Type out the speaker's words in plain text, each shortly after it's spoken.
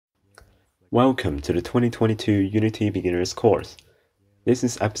Welcome to the 2022 Unity Beginners course. This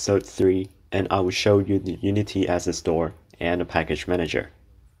is episode 3 and I will show you the Unity Asset Store and the Package Manager.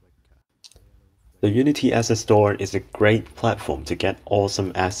 The Unity Asset Store is a great platform to get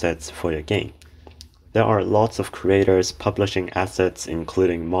awesome assets for your game. There are lots of creators publishing assets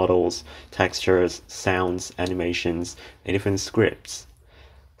including models, textures, sounds, animations, and even scripts.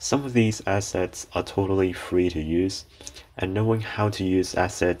 Some of these assets are totally free to use, and knowing how to use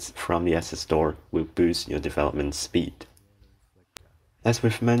assets from the asset store will boost your development speed. As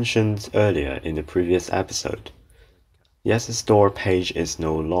we've mentioned earlier in the previous episode, the asset store page is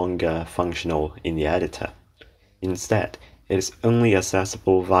no longer functional in the editor. Instead, it is only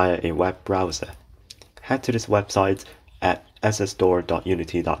accessible via a web browser. Head to this website at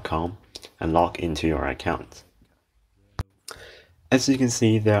assetstore.unity.com and log into your account. As you can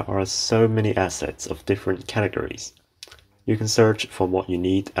see, there are so many assets of different categories. You can search for what you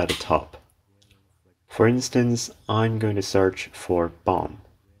need at the top. For instance, I'm going to search for bomb.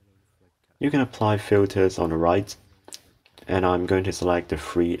 You can apply filters on the right, and I'm going to select the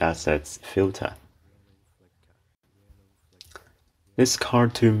free assets filter. This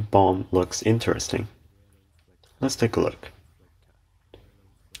cartoon bomb looks interesting. Let's take a look.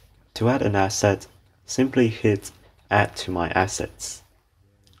 To add an asset, simply hit Add to my assets.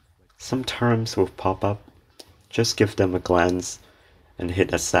 Some terms will pop up. Just give them a glance and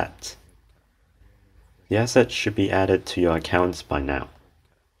hit Accept. The asset should be added to your account by now.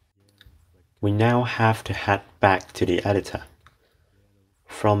 We now have to head back to the editor.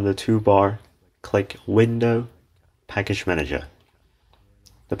 From the toolbar, click Window, Package Manager.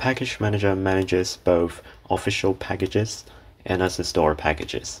 The Package Manager manages both official packages and asset store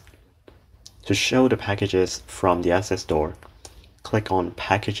packages. To show the packages from the asset store, click on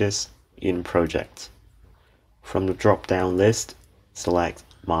Packages in Project. From the drop-down list, select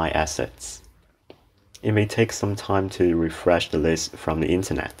My Assets. It may take some time to refresh the list from the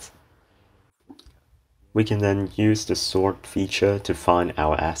internet. We can then use the sort feature to find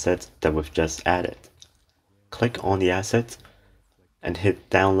our asset that we've just added. Click on the asset and hit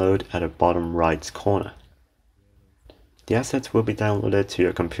Download at the bottom right corner. The asset will be downloaded to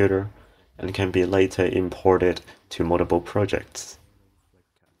your computer and can be later imported to multiple projects.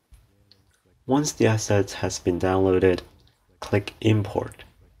 Once the asset has been downloaded, click Import.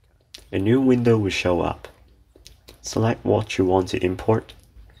 A new window will show up. Select what you want to import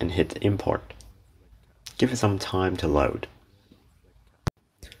and hit Import. Give it some time to load.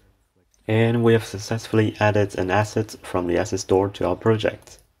 And we have successfully added an asset from the asset store to our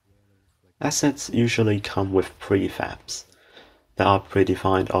project. Assets usually come with prefabs. There are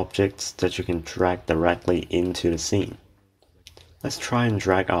predefined objects that you can drag directly into the scene. Let's try and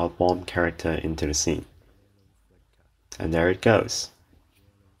drag our bomb character into the scene. And there it goes.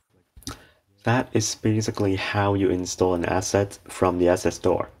 That is basically how you install an asset from the asset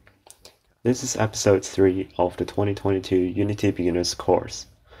store. This is episode 3 of the 2022 Unity Beginners course.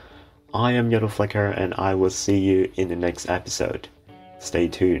 I am Yeahlowflicker and I will see you in the next episode. Stay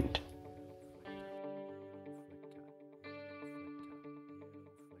tuned.